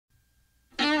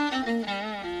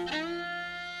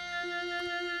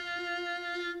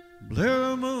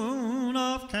Blue moon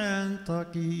of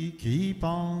Kentucky, keep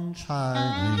on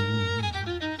shining.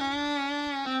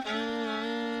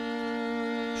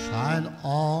 Shine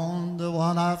on the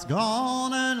one that's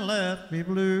gone and left me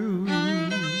blue.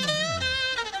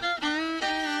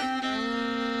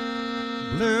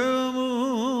 Blue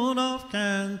moon of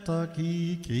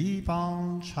Kentucky, keep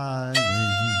on shining.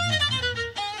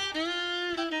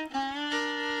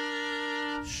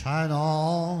 Shine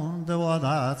on the one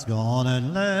that's gone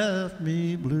and left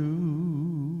me blue.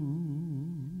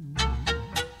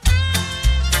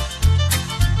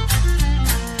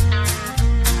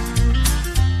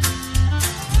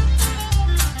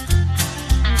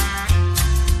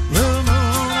 Blue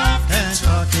moon of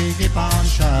Kentucky, keep on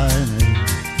shining.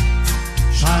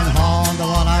 Shine on the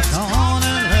one that's gone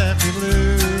and left me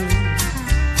blue.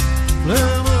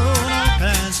 Blue moon of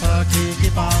Kentucky,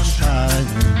 keep on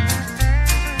shining.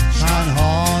 Shine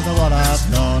on the one that's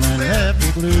gone and left me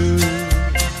blue.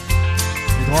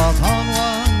 It was on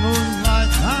one moonlight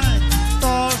night,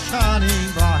 stars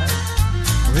shining bright.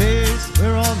 Rays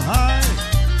were on high,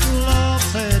 love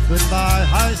said goodbye.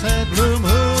 I said, blue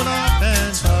moon of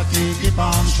Kentucky, keep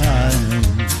on shining.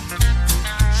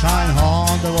 Shine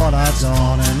on the one that's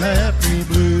gone and left me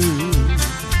blue.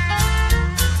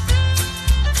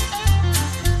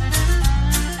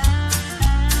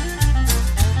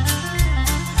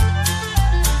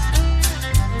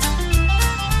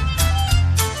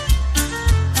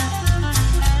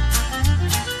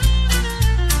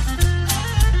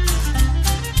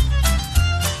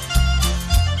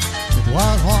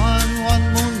 Was one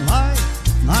moonlight,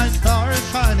 night stars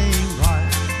shining bright.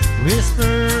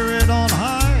 Whisper it on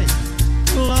high,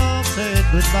 love said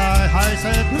goodbye. I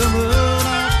said, blue moon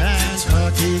of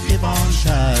Kentucky, keep on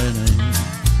shining.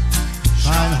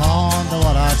 Shine on the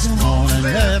one that's gone and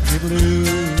left me blue.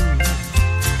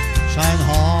 Shine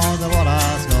on the one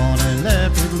that's gone and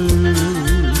left me blue.